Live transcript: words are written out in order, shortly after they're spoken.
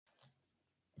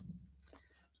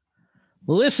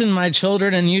Listen, my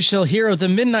children, and you shall hear of the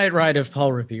midnight ride of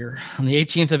Paul Revere. On the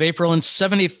 18th of April in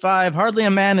 75, hardly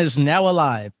a man is now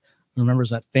alive who remembers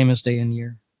that famous day and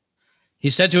year. He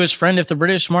said to his friend, if the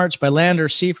British march by land or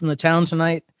sea from the town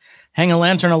tonight, hang a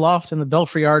lantern aloft in the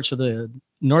belfry arch of the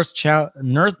North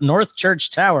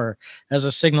Church Tower as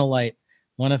a signal light,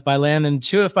 one if by land and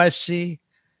two if by sea,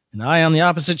 and I on the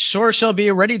opposite shore shall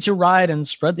be ready to ride and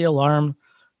spread the alarm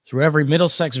through every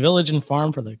Middlesex village and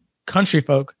farm for the country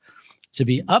folk to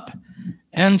be up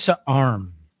and to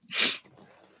arm.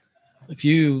 If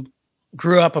you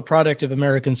grew up a product of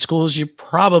American schools, you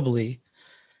probably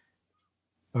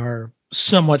are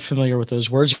somewhat familiar with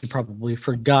those words. You probably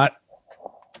forgot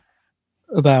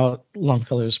about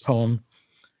Longfellow's poem,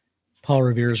 Paul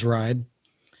Revere's Ride.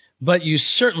 But you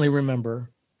certainly remember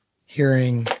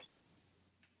hearing,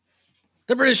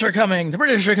 the British are coming, the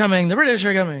British are coming, the British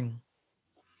are coming.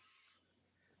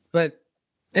 But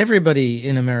everybody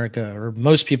in America, or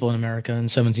most people in America in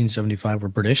 1775 were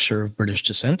British or of British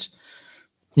descent.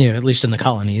 At least in the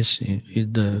colonies.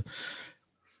 The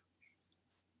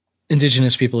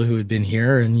indigenous people who had been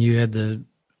here, and you had the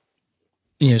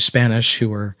Spanish who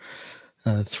were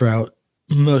throughout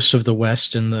most of the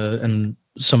West and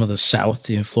some of the South.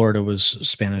 Florida was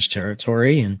Spanish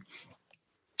territory, and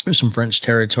there's some French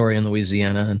territory in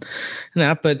Louisiana and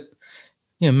that. But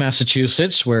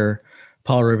Massachusetts, where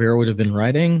Paul Revere would have been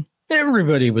writing,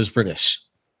 everybody was British,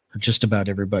 or just about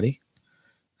everybody.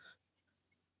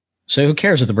 So who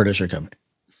cares if the British are coming?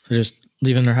 They're just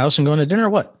leaving their house and going to dinner, or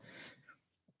what?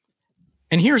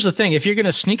 And here's the thing: if you're going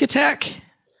to sneak attack,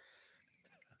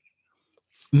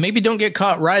 maybe don't get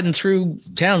caught riding through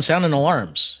town sounding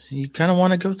alarms. You kind of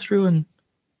want to go through and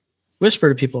whisper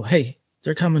to people, hey,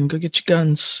 they're coming, go get your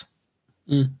guns.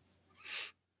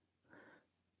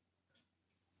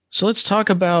 So let's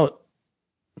talk about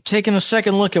taking a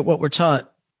second look at what we're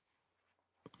taught,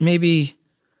 maybe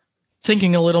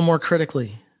thinking a little more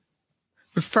critically.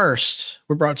 But first,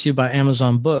 we're brought to you by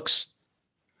Amazon Books.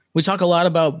 We talk a lot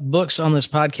about books on this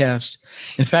podcast.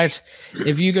 In fact,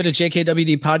 if you go to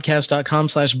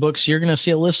jkwdpodcast.com/books, you're going to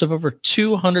see a list of over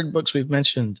 200 books we've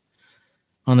mentioned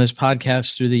on this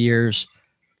podcast through the years.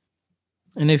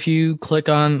 And if you click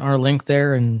on our link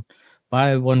there and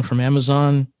buy one from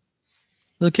Amazon,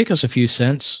 they'll kick us a few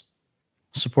cents,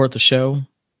 support the show,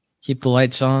 keep the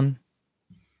lights on,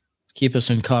 keep us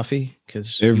in coffee,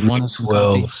 because every you want us in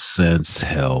 12 coffee. cents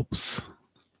helps.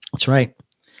 That's right.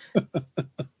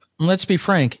 Let's be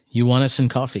frank. You want us in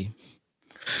coffee.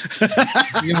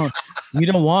 You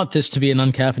don't want this to be an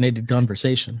uncaffeinated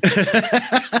conversation.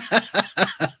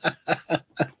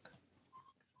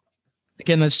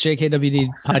 Again, that's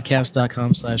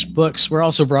jkwdpodcast.com/books. We're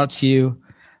also brought to you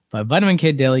by Vitamin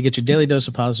K Daily. Get your daily dose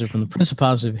of positive from the Prince of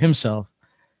Positive himself,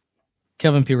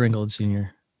 Kevin P. Ringgold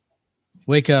Sr.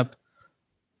 Wake up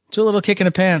to a little kick in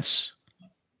the pants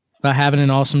about having an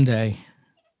awesome day.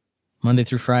 Monday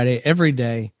through Friday, every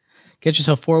day. Get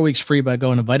yourself 4 weeks free by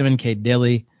going to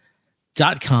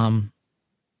vitaminkdaily.com.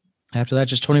 After that,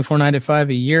 just $24.95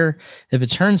 a year. If it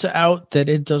turns out that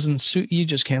it doesn't suit you,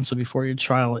 just cancel before your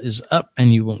trial is up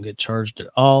and you won't get charged at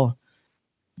all.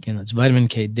 Again, that's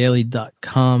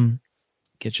vitaminkdaily.com.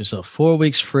 Get yourself 4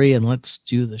 weeks free, and let's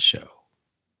do the show.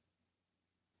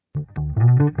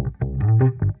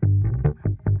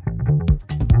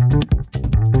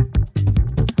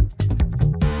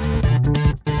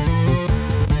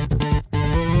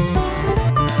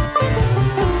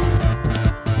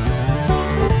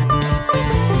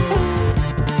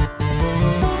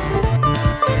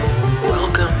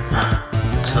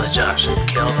 Josh and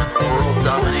Kelvin World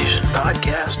Domination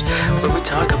Podcast, where we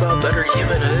talk about better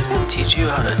humanhood and teach you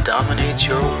how to dominate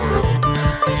your world.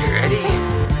 You ready?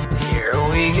 Here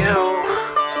we go.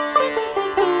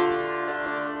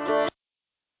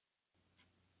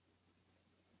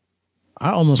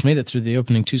 I almost made it through the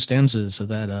opening two stanzas of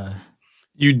that.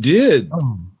 You did.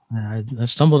 I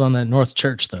stumbled on that North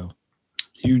Church, though.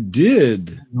 You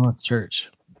did. North Church.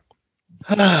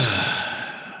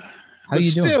 How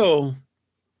you doing?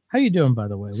 How you doing, by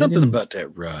the way? Something about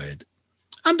that ride.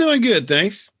 I'm doing good,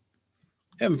 thanks.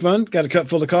 Having fun. Got a cup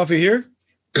full of coffee here.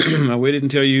 I waited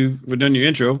until you were done your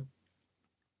intro.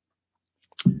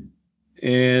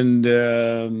 And,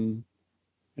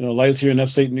 lights here in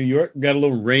upstate New York. Got a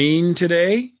little rain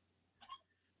today.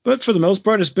 But for the most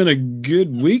part, it's been a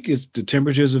good week. The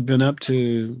temperatures have been up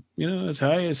to, as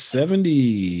high as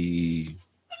 70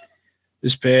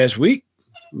 this past week.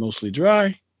 Mostly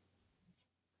dry.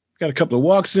 Got a couple of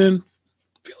walks in.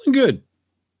 Feeling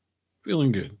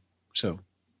good. So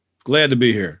glad to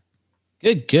be here.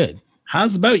 Good.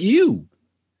 How's about you?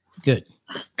 Good.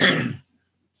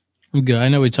 Good. I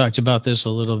know we talked about this a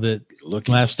little bit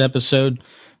last episode,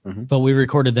 but we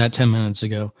recorded that 10 minutes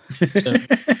ago. So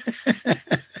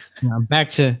back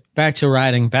to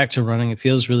riding, back to running. It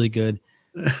feels really good.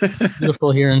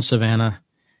 Beautiful here in Savannah.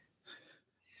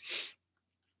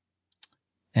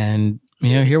 And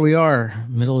here we are,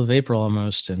 middle of April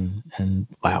almost, and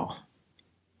wow,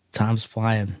 time's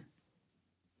flying.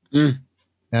 Got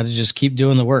to just keep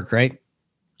doing the work, right?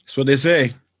 That's what they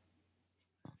say.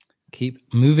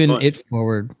 Keep moving it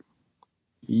forward.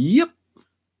 Yep.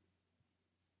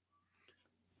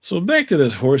 So back to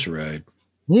this horse ride.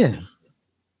 Yeah.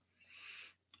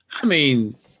 I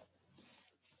mean,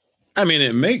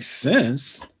 it makes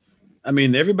sense. I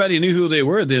mean, everybody knew who they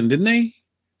were then, didn't they?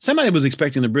 Somebody was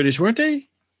expecting the British, weren't they?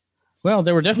 Well,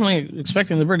 they were definitely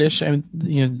expecting the British,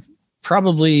 and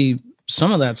probably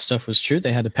some of that stuff was true.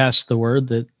 They had to pass the word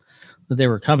that they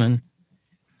were coming.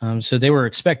 So they were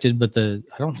expected, but I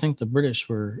don't think the British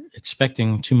were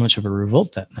expecting too much of a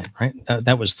revolt that night, right?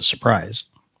 That was the surprise.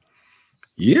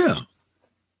 Yeah.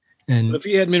 And but if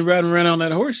he hadn't been riding around on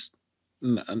that horse,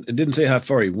 it didn't say how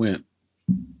far he went.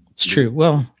 It's true.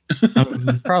 Well,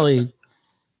 probably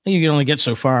you can only get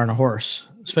so far on a horse,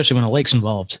 especially when a lake's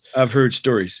involved. I've heard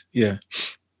stories. Yeah.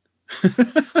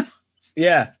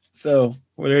 Yeah. So,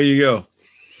 well, there you go.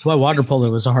 That's why water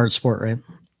polo is a hard sport, right?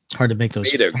 Hard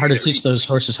to teach those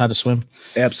horses how to swim.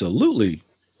 Absolutely.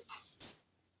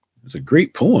 It's a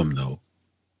great poem, though.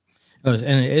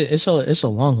 And it's a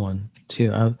long one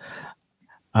too.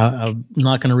 I'm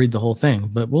not going to read the whole thing,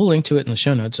 but we'll link to it in the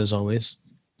show notes as always.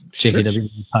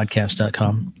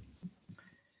 JKWpodcast.com.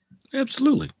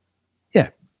 Absolutely. Yeah.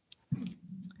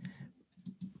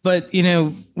 But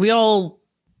we all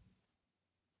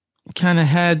kind of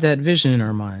had that vision in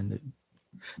our mind.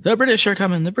 The British are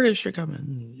coming. The British are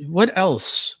coming. What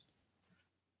else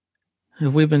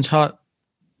have we been taught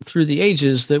through the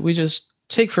ages that we just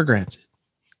take for granted?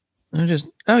 And just,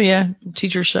 oh yeah,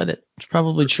 teacher said it. It's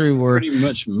probably true. Or pretty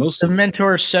much most the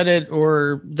mentor said it,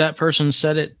 or that person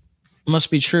said it.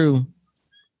 Must be true.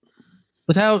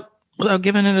 Without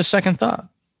giving it a second thought.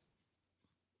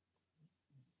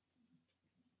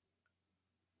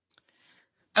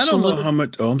 I don't know how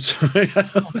much. Oh, I'm sorry.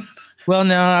 Well,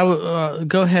 now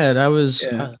go ahead. I was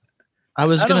going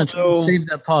to save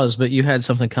that pause, but you had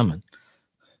something coming.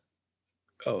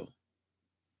 Oh,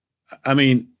 I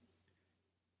mean,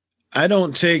 I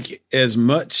don't take as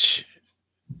much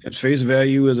at face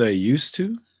value as I used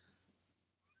to.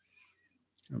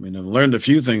 I mean, I've learned a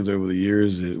few things over the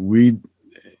years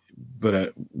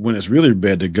but when it's really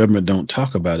bad, the government don't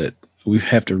talk about it. We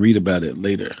have to read about it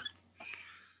later.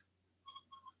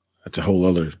 That's a whole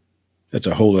other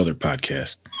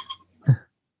podcast.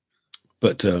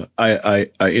 But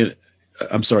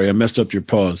I'm sorry, I messed up your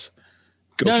pause.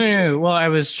 No. Well, I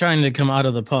was trying to come out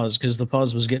of the pause because the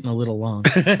pause was getting a little long.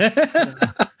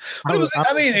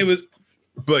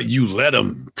 But you let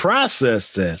them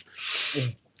process that.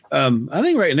 I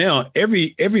think right now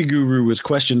every guru is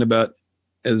questioned about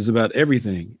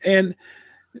everything, and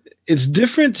it's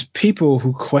different people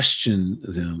who question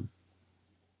them.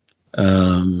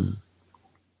 And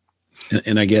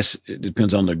I guess it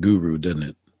depends on the guru, doesn't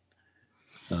it?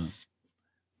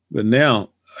 But now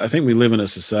I think we live in a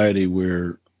society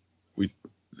where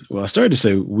I started to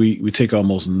say we take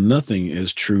almost nothing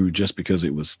as true just because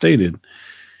it was stated,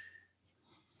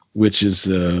 which is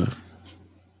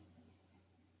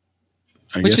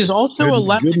which is also a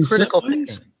lack of critical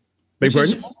thinking.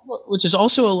 Which is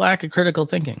also a lack of critical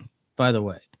thinking, by the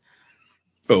way.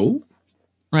 Oh,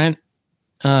 right.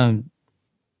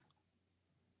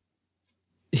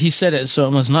 He said it, so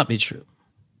it must not be true.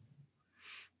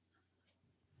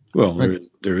 Well, right?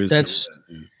 there is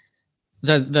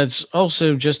that's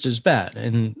also just as bad,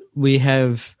 and we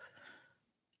are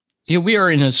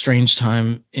in a strange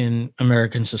time in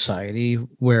American society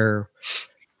where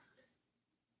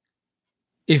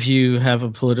if you have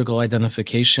a political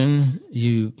identification,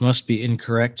 you must be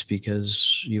incorrect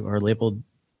because you are labeled.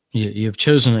 You've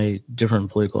chosen a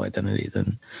different political identity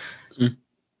than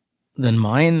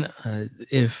mine.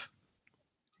 If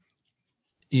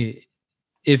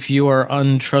you are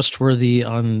untrustworthy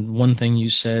on one thing you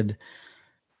said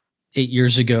 8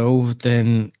 years ago,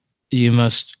 then you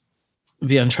must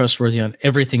be untrustworthy on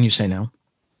everything you say now.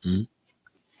 Mm-hmm.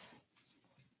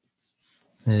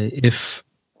 If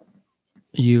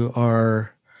you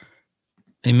are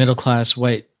a middle-class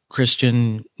white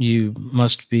Christian, you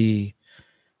must be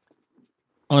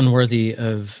unworthy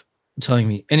of telling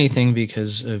me anything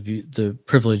because of the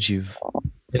privilege you've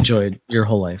enjoyed your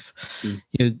whole life.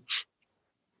 Mm-hmm.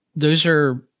 Those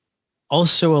are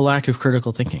also a lack of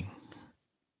critical thinking.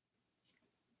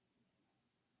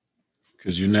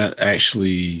 because you're not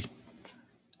actually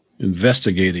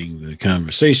investigating the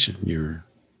conversation. You're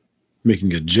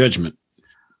making a judgment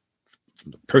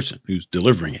from the person who's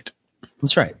delivering it.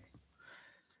 That's right.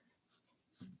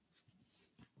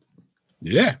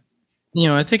 Yeah.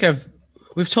 I think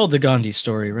we've told the Gandhi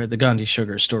story, right? The Gandhi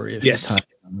sugar story a few times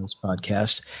on this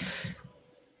podcast.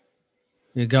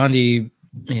 Gandhi,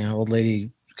 old lady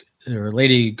or a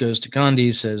lady goes to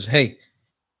Gandhi, says, "Hey,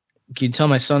 can you tell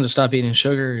my son to stop eating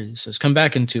sugar?" He says, "Come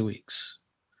back in 2 weeks."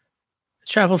 I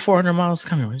traveled 400 miles to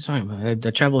come here. What are you talking about?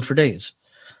 I traveled for days.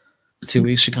 2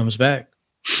 weeks, she comes back.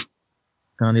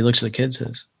 Gandhi looks at the kid and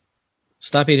says,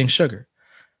 "Stop eating sugar."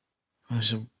 I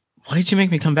said, "Why did you make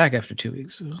me come back after 2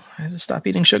 weeks?" "I had to stop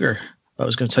eating sugar. I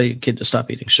was going to tell your kid to stop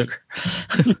eating sugar."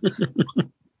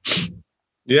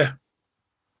 Yeah.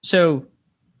 So,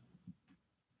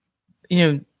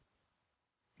 Gandhi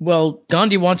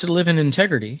wanted to live in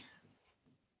integrity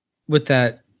with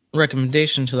that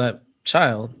recommendation to that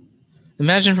child.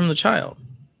 Imagine from the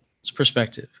child's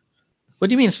perspective. What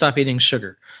do you mean stop eating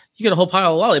sugar? You get a whole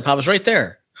pile of lollipops right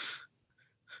there.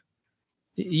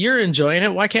 You're enjoying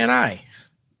it. Why can't I?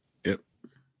 Yep.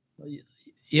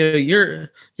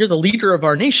 You're the leader of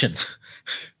our nation.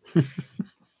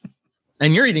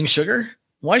 And you're eating sugar.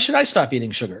 Why should I stop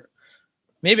eating sugar?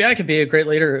 Maybe I could be a great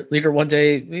leader one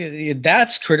day.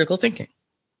 That's critical thinking.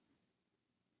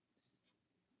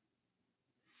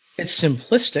 It's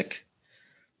simplistic.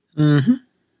 Mm-hmm.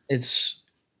 It's,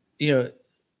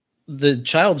 the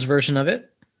child's version of it.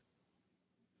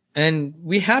 And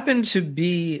we happen to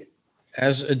be,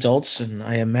 as adults, and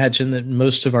I imagine that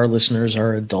most of our listeners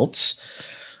are adults,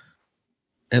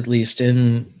 at least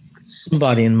in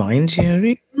body and mind,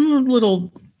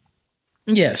 little,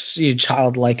 yes, you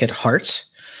childlike at heart.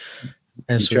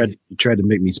 You tried to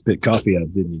make me spit coffee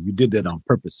out, didn't you? You did that on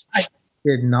purpose. I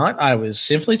did not. I was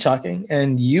simply talking,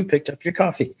 and you picked up your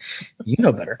coffee. You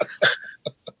know better.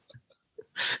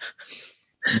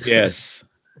 Yes.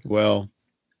 Well,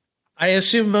 I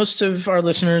assume most of our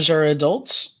listeners are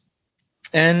adults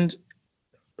and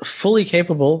fully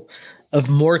capable of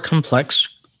more complex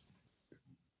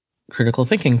critical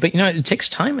thinking. But it takes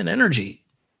time and energy.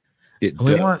 it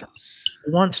And does.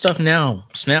 we want stuff now.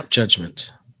 Snap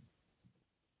judgment.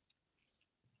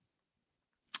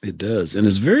 It does. And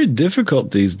it's very difficult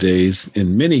these days,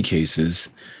 in many cases,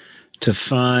 to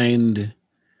find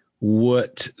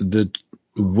what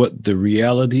the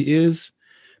reality is,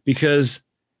 because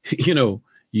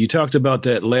you talked about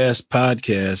that last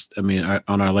podcast. I mean,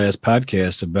 on our last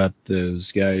podcast about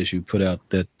those guys who put out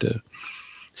that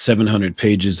 700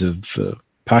 pages of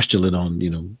postulate on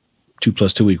 2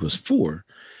 + 2 = 4.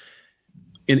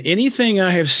 In anything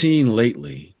I have seen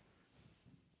lately,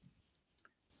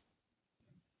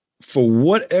 for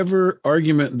whatever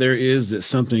argument there is that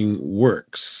something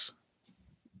works,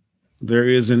 there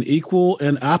is an equal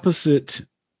and opposite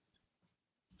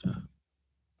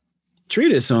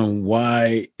treatise on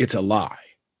why it's a lie.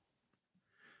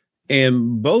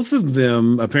 And both of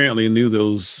them apparently knew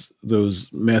those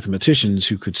mathematicians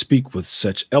who could speak with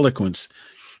such eloquence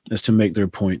as to make their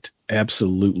point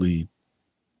absolutely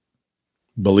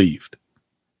believed.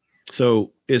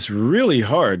 So it's really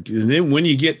hard. And then when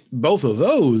you get both of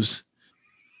those,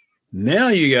 now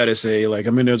you got to say,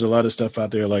 there's a lot of stuff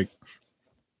out there, like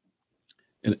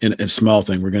in small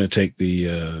thing. We're going to take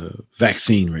the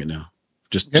vaccine right now,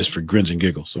 just for grins and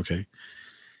giggles. Okay.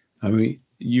 I mean,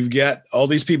 you've got all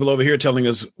these people over here telling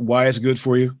us why it's good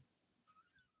for you.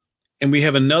 And we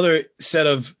have another set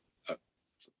of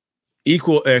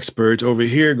equal experts over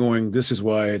here going, this is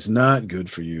why it's not good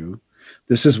for you.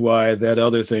 This is why that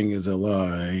other thing is a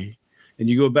lie. And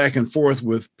you go back and forth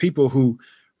with people who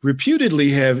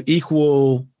reputedly have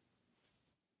equal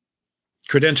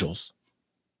credentials,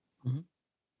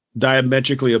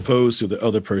 diametrically opposed to the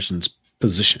other person's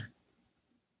position.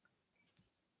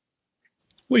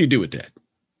 What do you do with that?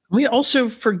 We also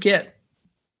forget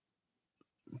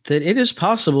that it is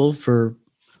possible for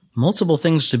multiple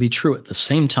things to be true at the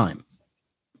same time.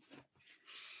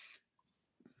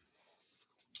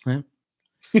 Right?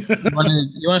 You want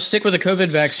to stick with the COVID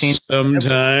vaccine?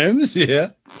 Sometimes,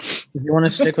 yeah. If you want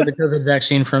to stick with the COVID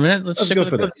vaccine for a minute, let's stick with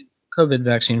the COVID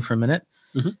vaccine for a minute.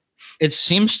 Mm-hmm. It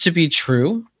seems to be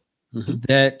true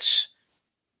that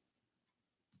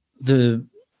the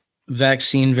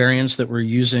vaccine variants that we're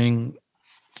using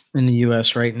in the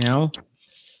US right now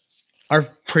are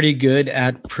pretty good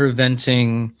at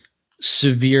preventing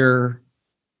severe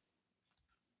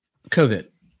COVID.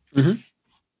 Mm-hmm.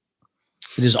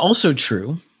 It is also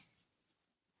true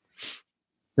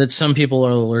that some people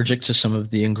are allergic to some of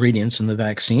the ingredients in the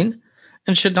vaccine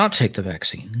and should not take the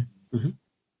vaccine. Mm-hmm.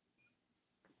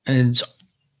 And it's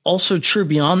also true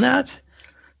beyond that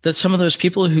some of those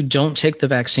people who don't take the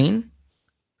vaccine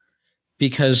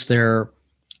because they're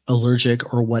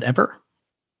allergic or whatever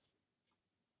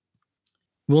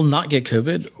will not get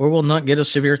COVID or will not get a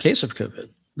severe case of COVID.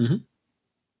 Mm-hmm.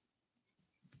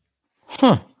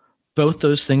 Both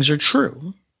those things are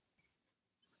true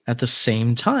at the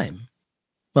same time.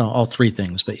 Well, all three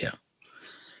things, but yeah.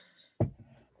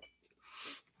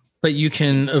 But you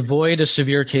can avoid a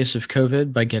severe case of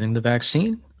COVID by getting the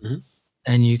vaccine, mm-hmm.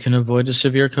 and you can avoid a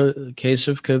severe case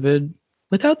of COVID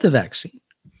without the vaccine.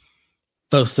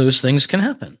 Both those things can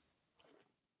happen.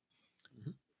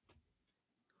 Mm-hmm.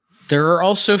 There are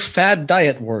also fad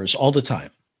diet wars all the time.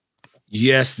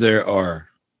 Yes, there are.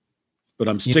 But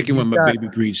I'm sticking with my baby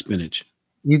green spinach.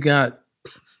 You got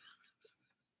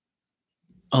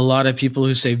a lot of people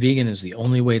who say vegan is the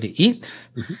only way to eat.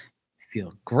 Mm-hmm.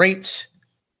 Feel great.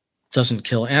 Doesn't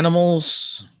kill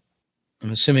animals.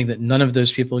 I'm assuming that none of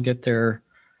those people get their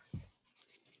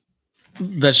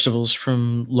vegetables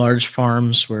from large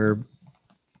farms where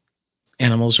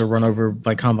animals are run over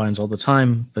by combines all the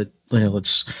time. But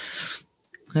let's.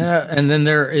 And then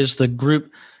there is the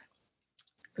group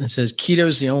that says keto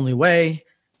is the only way.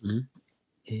 Mm-hmm.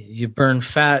 You burn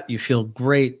fat, you feel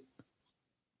great.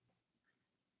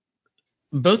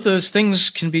 Both those things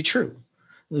can be true.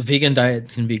 The vegan diet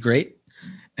can be great,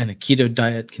 and a keto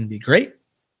diet can be great.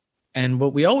 And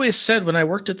what we always said when I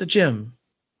worked at the gym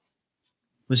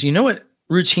was, you know what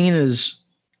routine is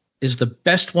the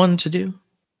best one to do?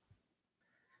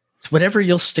 It's whatever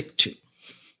you'll stick to.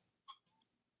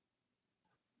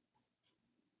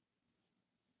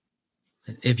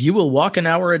 If you will walk an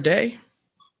hour a day,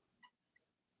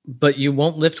 but you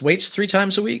won't lift weights 3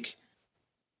 times a week,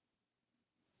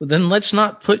 then let's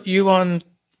not put you on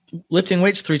lifting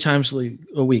weights 3 times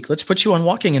a week. Let's put you on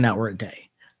walking an hour a day.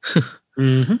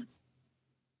 Mm-hmm.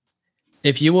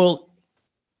 If you will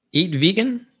eat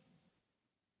vegan,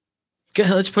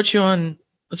 let's put you on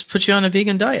a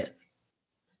vegan diet.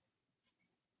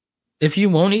 If you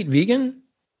won't eat vegan,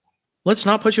 let's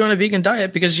not put you on a vegan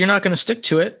diet because you're not going to stick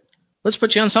to it. Let's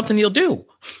put you on something you'll do.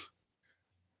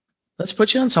 Let's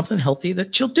put you on something healthy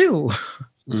that you'll do.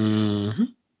 Mm-hmm.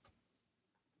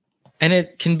 And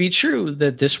it can be true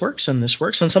that this works and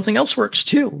something else works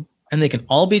too. And they can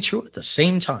all be true at the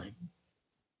same time.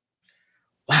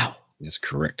 Wow. That's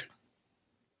correct.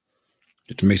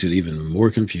 It makes it even more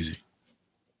confusing.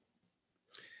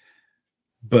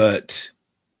 But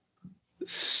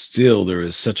still, there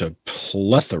is such a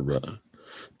plethora.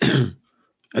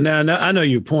 And I know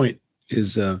your point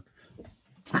is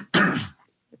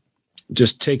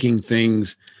just taking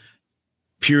things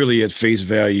purely at face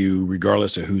value,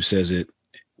 regardless of who says it,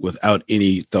 without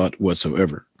any thought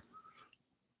whatsoever.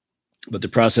 But the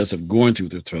process of going through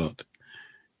the thought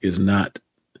is not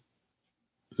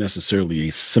necessarily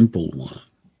a simple one.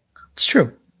 It's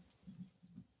true.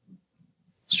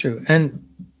 It's true. And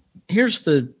here's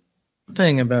the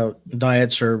thing about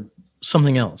diets or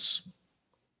something else.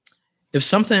 If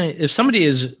somebody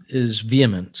is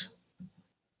vehement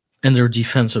in their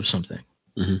defense of something,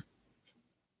 mm-hmm.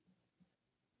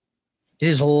 It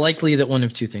is likely that one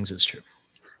of two things is true.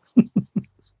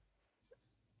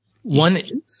 One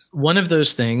of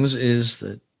those things is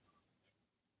that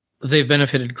they've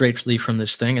benefited greatly from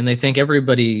this thing and they think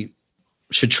everybody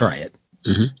should try it.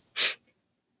 Mm-hmm.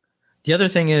 The other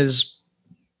thing is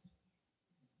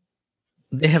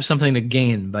they have something to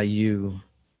gain by you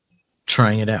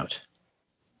trying it out.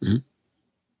 Mm-hmm.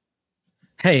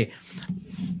 Hey,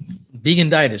 vegan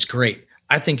diet is great.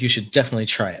 I think you should definitely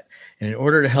try it. And in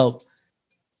order to help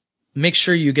make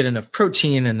sure you get enough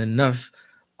protein and enough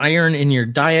iron in your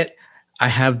diet, I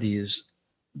have these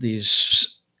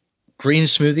green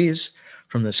smoothies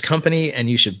from this company, and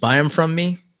you should buy them from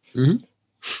me. Mm-hmm.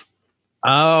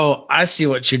 Oh, I see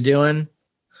what you're doing.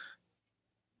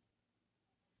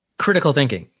 Critical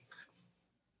thinking.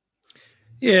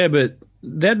 Yeah, but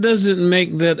that doesn't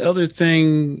make that other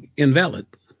thing invalid.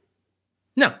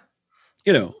 No.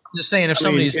 You know. I'm just saying if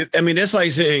somebody's... that's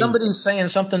like saying... somebody's saying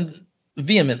something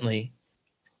vehemently,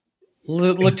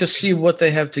 look to see what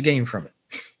they have to gain from it.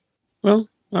 Well,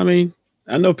 I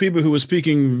know people who were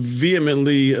speaking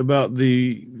vehemently about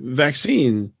the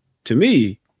vaccine to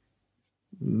me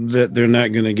that they're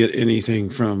not going to get anything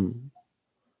from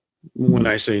when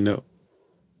I say no.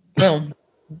 Well,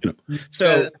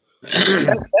 so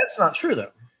that's not true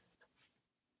though.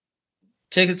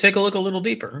 Take a look a little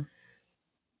deeper.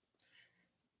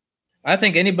 I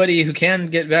think anybody who can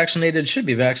get vaccinated should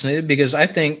be vaccinated because I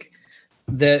think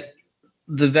that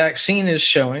the vaccine is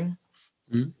showing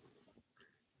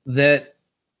that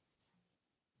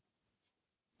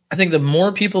I think the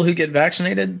more people who get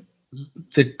vaccinated,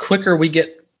 the quicker we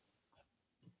get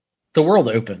the world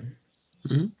open.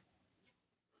 Mm-hmm.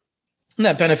 And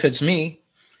that benefits me.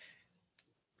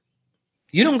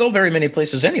 You don't go very many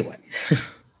places anyway.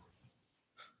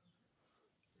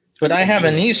 But I have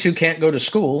a niece who can't go to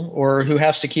school or who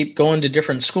has to keep going to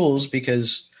different schools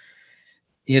because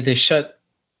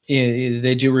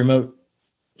they do remote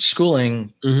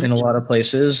schooling in a lot of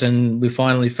places. And we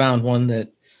finally found one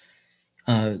that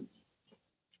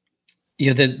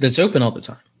that's open all the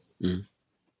time. Mm.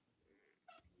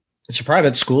 It's a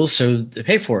private school, so they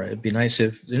pay for it. It'd be nice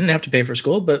if they didn't have to pay for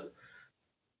school, but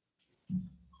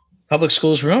public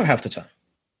schools remote half the time.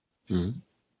 Mm.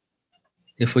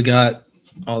 If we got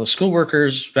all the school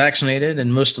workers vaccinated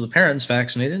and most of the parents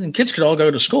vaccinated, and kids could all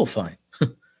go to school fine.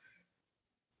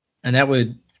 And that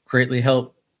would greatly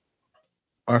help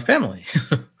our family.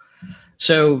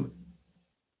 So,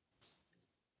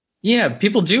 yeah,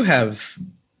 people do have,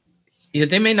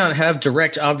 they may not have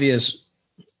direct, obvious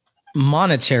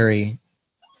monetary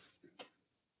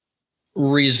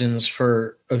reasons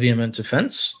for a vehement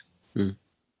defense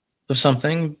of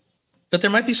something, but there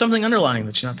might be something underlying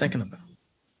that you're not thinking about.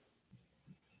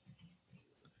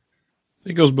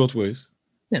 It goes both ways.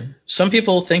 Yeah. Some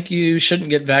people think you shouldn't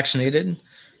get vaccinated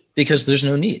because there's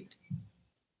no need.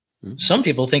 Mm-hmm. Some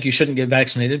people think you shouldn't get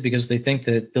vaccinated because they think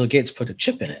that Bill Gates put a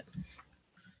chip in it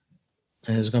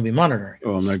and is going to be monitoring.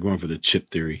 Oh, I'm not going for the chip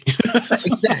theory.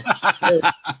 Exactly.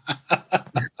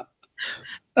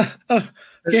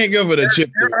 Can't go for the chip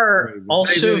theory. There are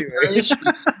also various,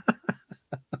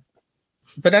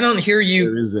 but I don't hear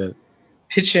you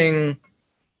pitching.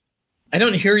 I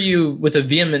don't hear you with a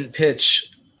vehement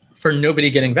pitch for nobody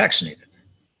getting vaccinated.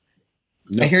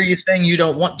 No. I hear you saying you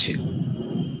don't want to.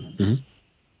 Mm-hmm.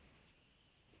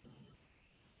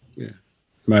 Yeah.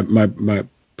 My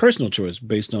personal choice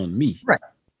based on me. Right.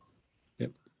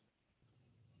 Yep.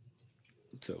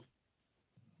 So,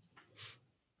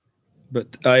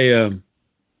 but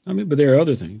but there are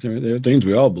other things. There are things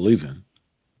we all believe in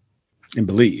and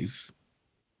believe.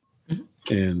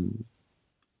 Mm-hmm. And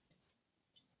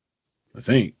I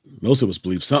think most of us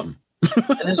believe something.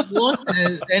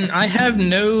 And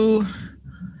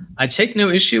I take no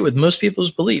issue with most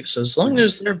people's beliefs as long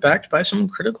as they're backed by some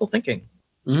critical thinking.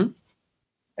 Mm-hmm.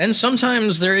 And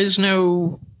sometimes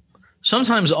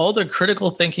sometimes all the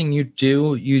critical thinking you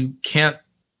do, you can't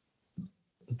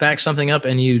back something up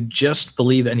and you just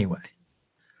believe anyway.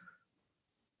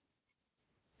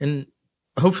 And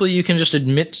hopefully you can just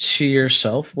admit to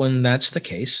yourself when that's the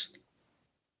case.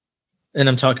 And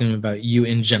I'm talking about you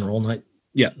in general, not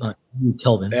you,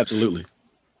 Kelvin. Absolutely.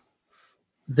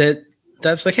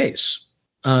 That's the case.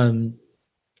 There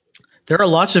are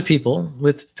lots of people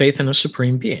with faith in a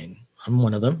supreme being. I'm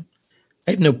one of them.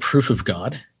 I have no proof of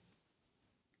God.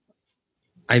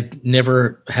 I've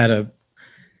never had a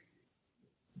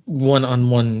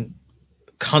one-on-one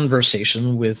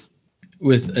conversation with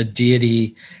a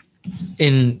deity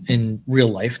in real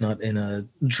life, not in a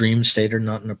dream state or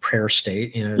not in a prayer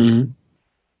state. Mm-hmm.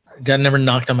 God never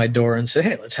knocked on my door and said,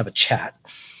 "Hey, let's have a chat."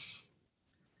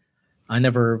 I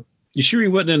never. You sure he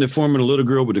wasn't in the form of the little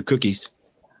girl with the cookies?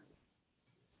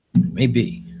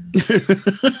 Maybe.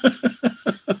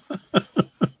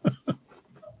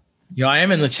 I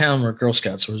am in the town where Girl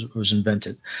Scouts was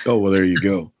invented. Oh, well, there you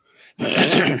go.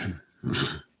 There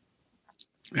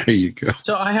you go.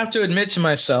 So I have to admit to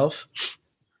myself,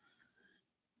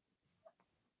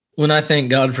 when I thank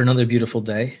God for another beautiful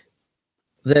day,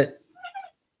 that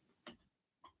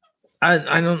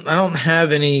I don't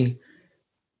have any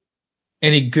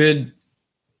good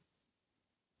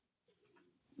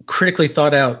critically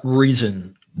thought out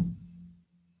reason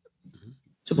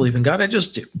to believe in God. I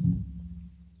just do.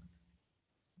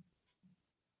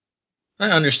 I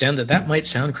understand that might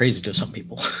sound crazy to some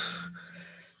people,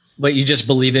 but you just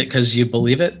believe it because you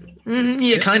believe it.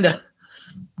 Yeah, kind of,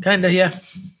 yeah.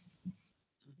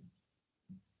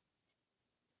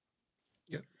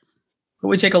 Yep. But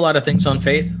we take a lot of things on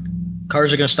faith.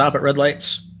 Cars are going to stop at red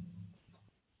lights.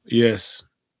 Yes.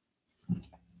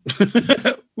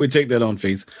 We take that on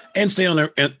faith and stay on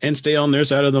their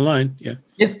side of the line. Yeah.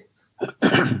 Yeah.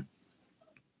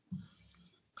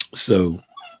 So,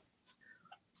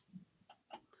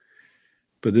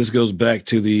 but this goes back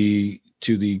to the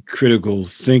critical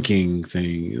thinking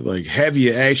thing. Like, have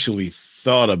you actually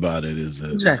thought about it?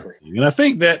 Exactly. And I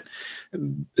think that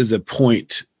is a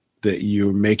point that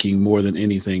you're making more than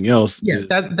anything else. Yeah,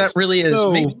 that really is.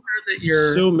 Making sure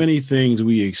that so many things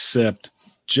we accept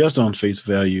just on face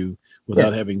value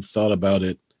without having thought about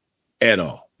it at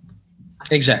all.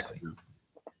 Exactly.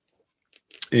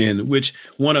 And which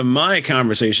one of my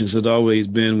conversations has always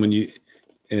been when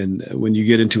you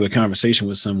get into a conversation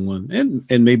with someone,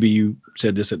 and maybe you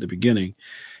said this at the beginning,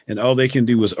 and all they can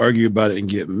do is argue about it and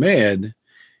get mad.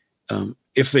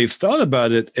 If they've thought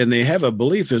about it and they have a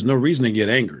belief, there's no reason to get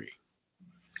angry.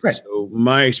 Right. So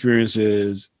my experience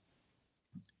is,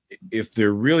 if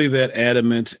they're really that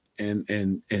adamant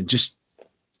and just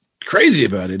crazy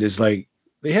about it, it's like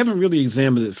they haven't really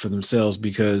examined it for themselves,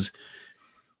 because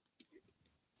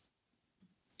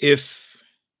if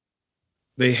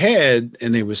they had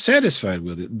and they were satisfied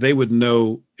with it, they would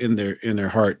know in their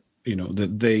heart,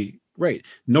 that right,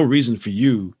 no reason for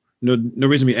you, no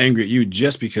reason to be angry at you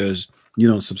just because you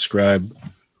don't subscribe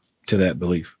to that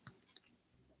belief.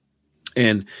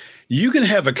 And you can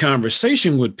have a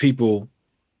conversation with a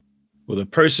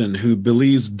person who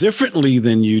believes differently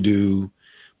than you do,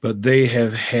 but they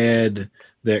have had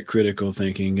that critical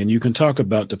thinking, and you can talk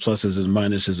about the pluses and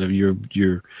minuses of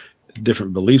your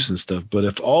different beliefs and stuff. But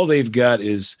if all they've got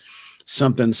is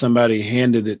something somebody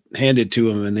handed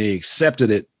to them and they accepted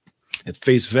it at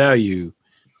face value,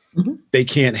 they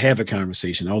can't have a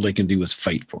conversation. All they can do is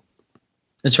fight for it.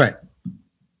 That's right.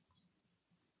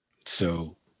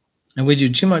 So, and we do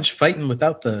too much fighting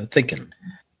without the thinking.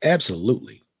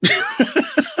 Absolutely.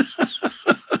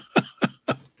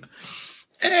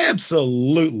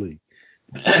 Absolutely.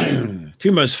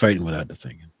 Too much fighting without the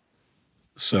thinking.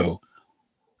 So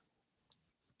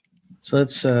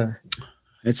that's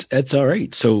that's all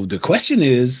right. So the question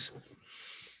is,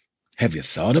 have you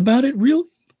thought about it really?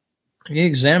 Have you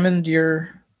examined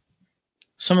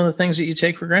some of the things that you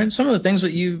take for granted, some of the things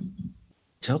that you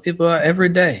tell people about every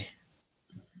day?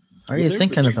 Are you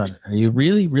thinking about it? Are you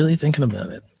really, really thinking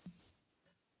about it?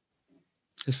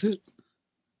 That's it.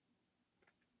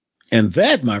 And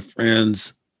that, my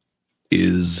friends,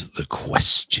 is the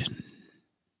question.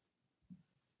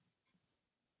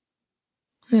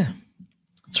 Yeah.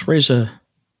 Let's raise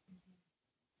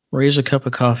a cup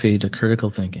of coffee to critical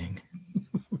thinking.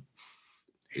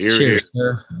 Cheers.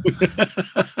 Here.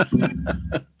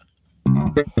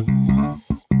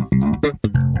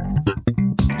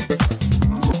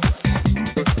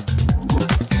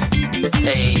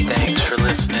 Hey, thanks for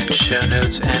listening. Show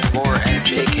notes and more at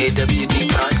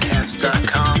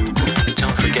jkwdpodcast.com.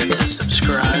 Don't forget to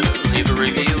subscribe, leave a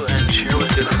review, and share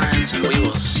with your friends, and we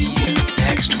will see you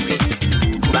next week.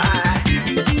 Bye.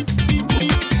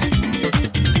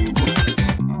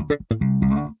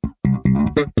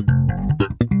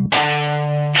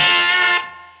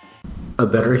 A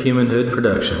Better Humanhood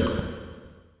production.